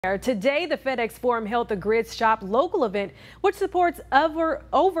Today, the FedEx Forum held the Grizz Shop Local event, which supports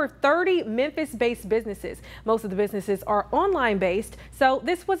over 30 Memphis-based businesses. Most of the businesses are online-based, so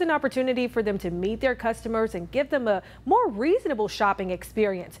this was an opportunity for them to meet their customers and give them a more reasonable shopping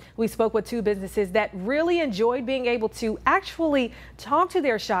experience. We spoke with two businesses that really enjoyed being able to actually talk to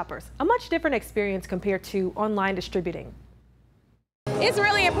their shoppers, a much different experience compared to online distributing. It's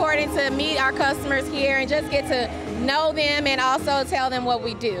really important to meet our customers here and just get to know them and also tell them what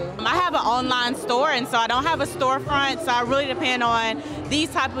we do. I have an online store, and so I don't have a storefront, so I really depend on these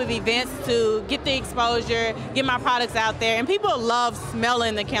type of events to get the exposure, get my products out there, and people love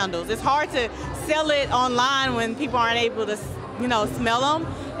smelling the candles. It's hard to sell it online when people aren't able to, smell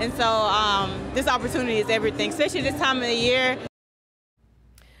them, and so this opportunity is everything, especially this time of the year.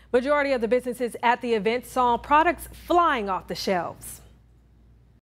 Majority of the businesses at the event saw products flying off the shelves.